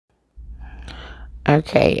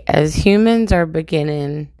Okay, as humans are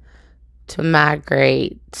beginning to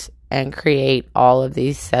migrate and create all of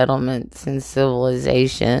these settlements and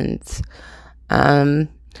civilizations, um,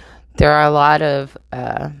 there are a lot of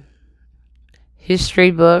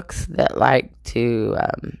history books that like to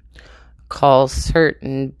call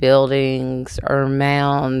certain buildings or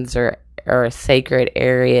mounds or sacred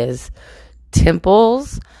areas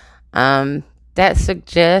temples. Um, that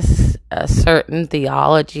suggests a certain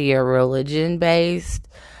theology or religion based.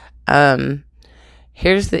 Um,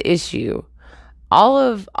 Here's the issue: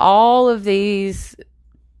 all of these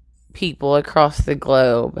people across the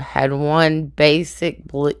globe had one basic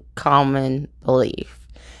common belief.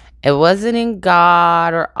 It wasn't in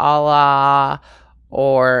God or Allah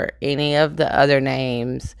or any of the other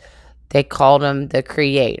names. They called him the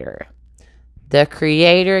Creator. The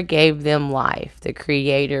Creator gave them life. The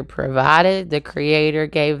Creator provided. The Creator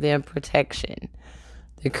gave them protection.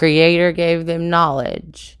 The Creator gave them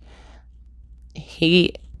knowledge.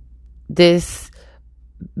 This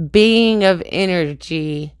being of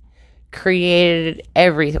energy created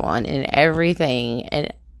everyone and everything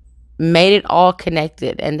and made it all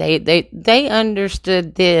connected. And they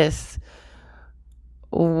understood this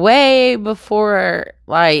way before,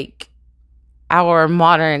 like, our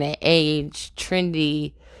modern age,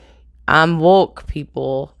 trendy, woke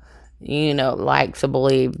people, like to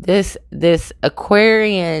believe. This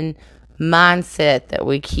Aquarian mindset that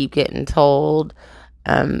we keep getting told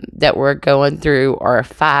that we're going through, or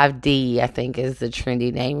 5D, I think is the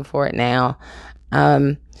trendy name for it now.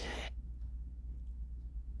 Um,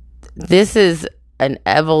 this is an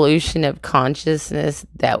evolution of consciousness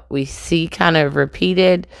that we see kind of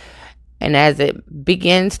repeated, and as it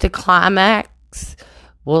begins to climax,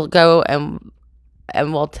 we'll go and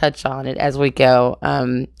we'll touch on it as we go.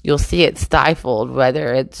 You'll see it stifled,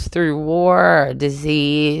 whether it's through war or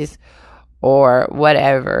disease or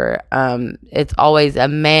whatever. It's always a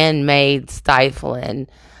man-made stifling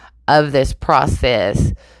of this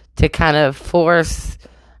process to kind of force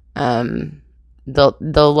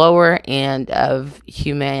the lower end of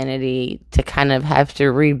humanity to kind of have to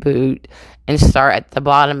reboot and start at the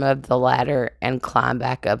bottom of the ladder and climb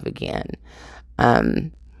back up again.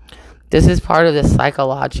 This is part of the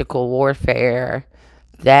psychological warfare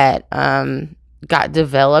that got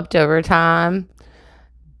developed over time,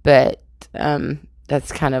 but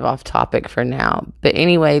that's kind of off topic for now. But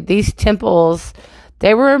anyway, these temples,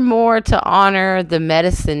 they were more to honor the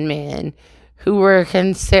medicine men who were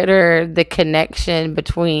considered the connection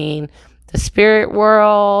between the spirit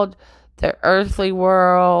world, the earthly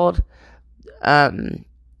world, the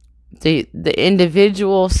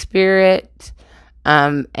individual spirit,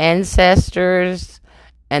 ancestors,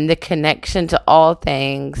 and the connection to all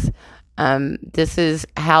things. This is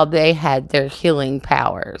how they had their healing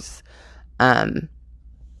powers.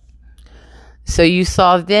 So you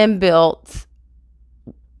saw them built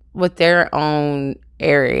with their own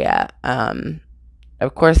area.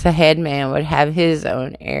 Of course, the head man would have his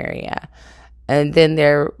own area, and then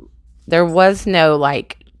there was no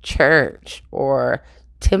like church or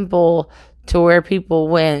temple to where people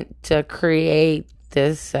went to create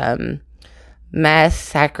this mass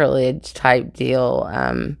sacrilege type deal.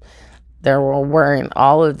 There weren't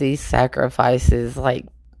all of these sacrifices like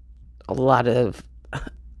a lot of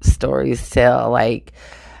stories tell. Like,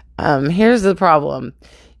 here's the problem.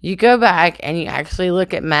 You go back and you actually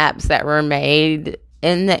look at maps that were made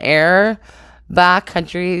in the era by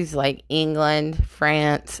countries like England,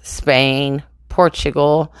 France, Spain,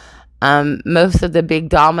 Portugal, most of the big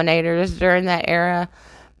dominators during that era.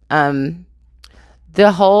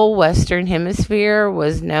 The whole Western Hemisphere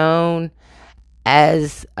was known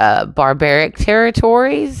as barbaric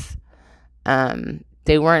territories.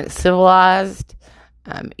 They weren't civilized.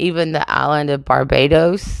 Even the island of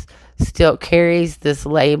Barbados still carries this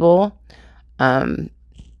label.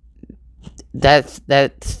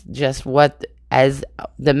 That's just what, as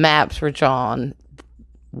the maps were drawn,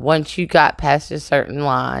 once you got past a certain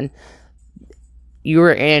line, you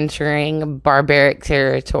were entering barbaric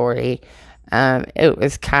territory. It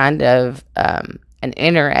was kind of an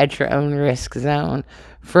enter at your own risk zone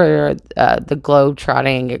for the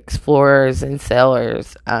globe-trotting explorers and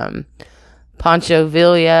sailors. Pancho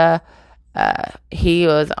Villa, he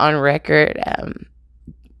was on record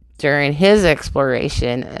during his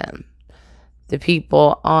exploration. The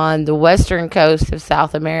people on the western coast of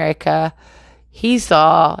South America, he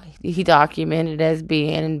documented as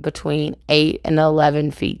being between 8 and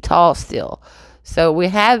 11 feet tall still. So we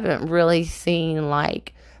haven't really seen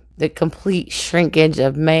like the complete shrinkage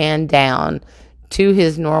of man down to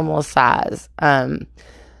his normal size.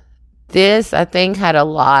 this, I think, had a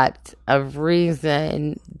lot of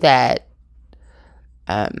reason that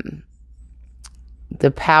the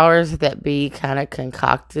powers that be kind of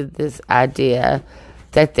concocted this idea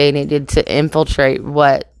that they needed to infiltrate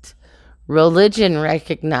what religion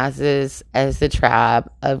recognizes as the tribe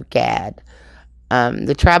of Gad.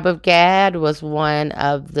 The tribe of Gad was one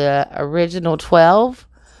of the original 12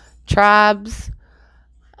 tribes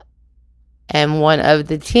and one of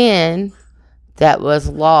the 10 that was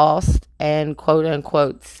lost and quote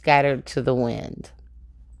unquote scattered to the wind.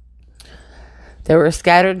 They were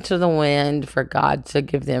scattered to the wind for God to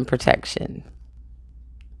give them protection.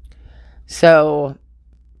 So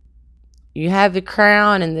you have the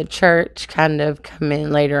crown and the church kind of come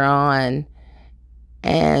in later on,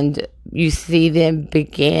 and you see them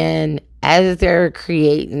begin, as they're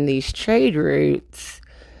creating these trade routes,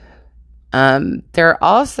 they're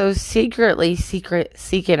also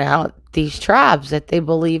seeking out these tribes that they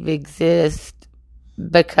believe exist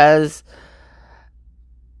because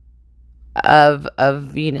of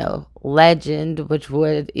legend, which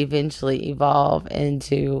would eventually evolve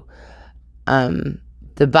into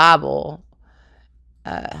the Bible.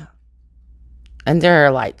 And there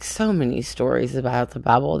are like so many stories about the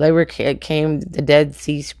Bible. Came the Dead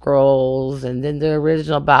Sea Scrolls, and then the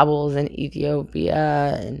original Bibles in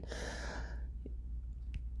Ethiopia, and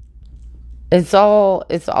it's all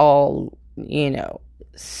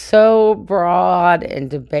so broad and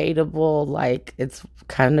debatable. Like, it's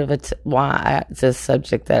kind of why it's a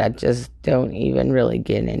subject that I just don't even really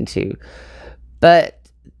get into. But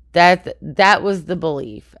that was the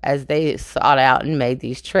belief as they sought out and made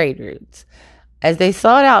these trade routes. As they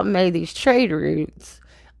sought out and made these trade routes,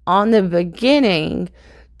 on the beginning,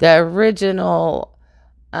 the original,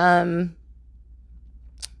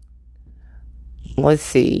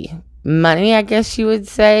 money, I guess you would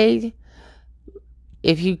say,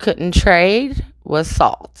 if you couldn't trade, was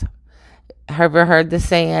salt. Ever heard the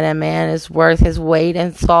saying, a man is worth his weight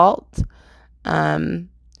in salt?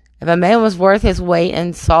 If a man was worth his weight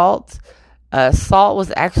in salt, salt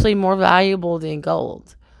was actually more valuable than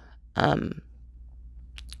gold.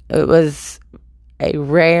 It was a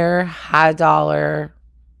rare, high dollar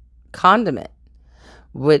condiment,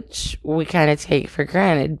 which we kind of take for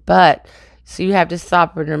granted. But so you have to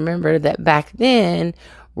stop and remember that back then,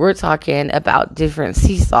 we're talking about different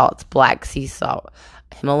sea salts, black sea salt,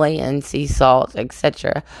 Himalayan sea salt,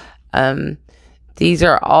 etc. These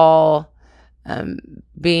are all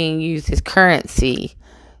being used as currency.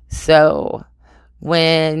 So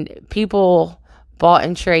when people bought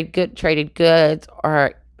and traded goods,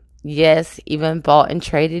 or yes, even bought and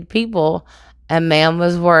traded people, a man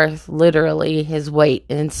was worth literally his weight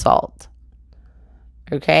in salt.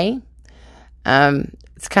 Okay?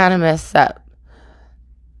 It's kind of messed up.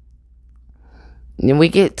 And we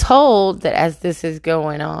get told that as this is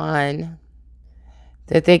going on,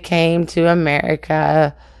 that they came to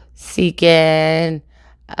America seeking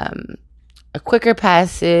a quicker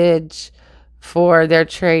passage for their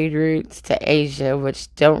trade routes to Asia,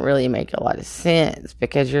 which don't really make a lot of sense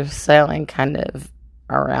because you're sailing kind of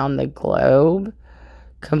around the globe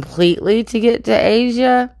completely to get to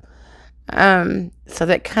Asia. So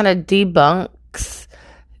that kind of debunks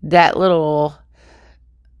that little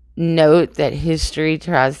note that history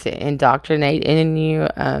tries to indoctrinate in you.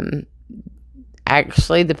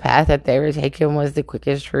 Actually, the path that they were taking was the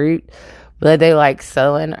quickest route. Whether they like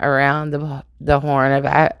sailing around the Horn of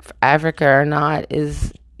Africa or not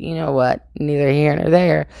is, neither here nor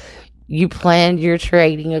there. You planned your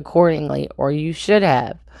trading accordingly, or you should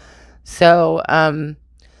have. So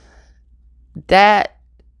that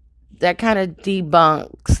kind of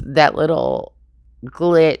debunks that little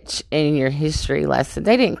glitch in your history lesson.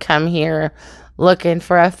 They didn't come here looking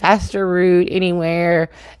for a faster route anywhere,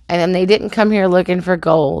 and then they didn't come here looking for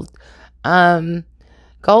gold.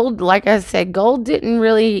 Gold, like I said, gold didn't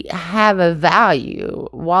really have a value.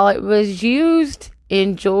 While it was used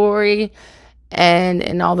in jewelry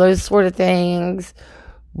and all those sort of things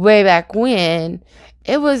way back when,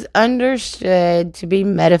 it was understood to be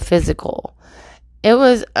metaphysical. It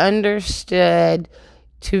was understood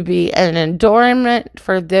to be an adornment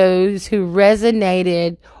for those who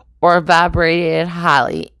resonated or vibrated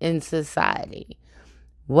highly in society.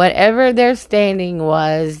 Whatever their standing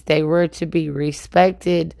was, they were to be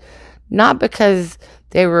respected, not because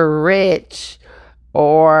they were rich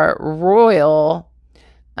or royal.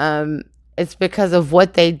 It's because of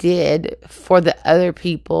what they did for the other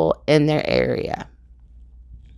people in their area.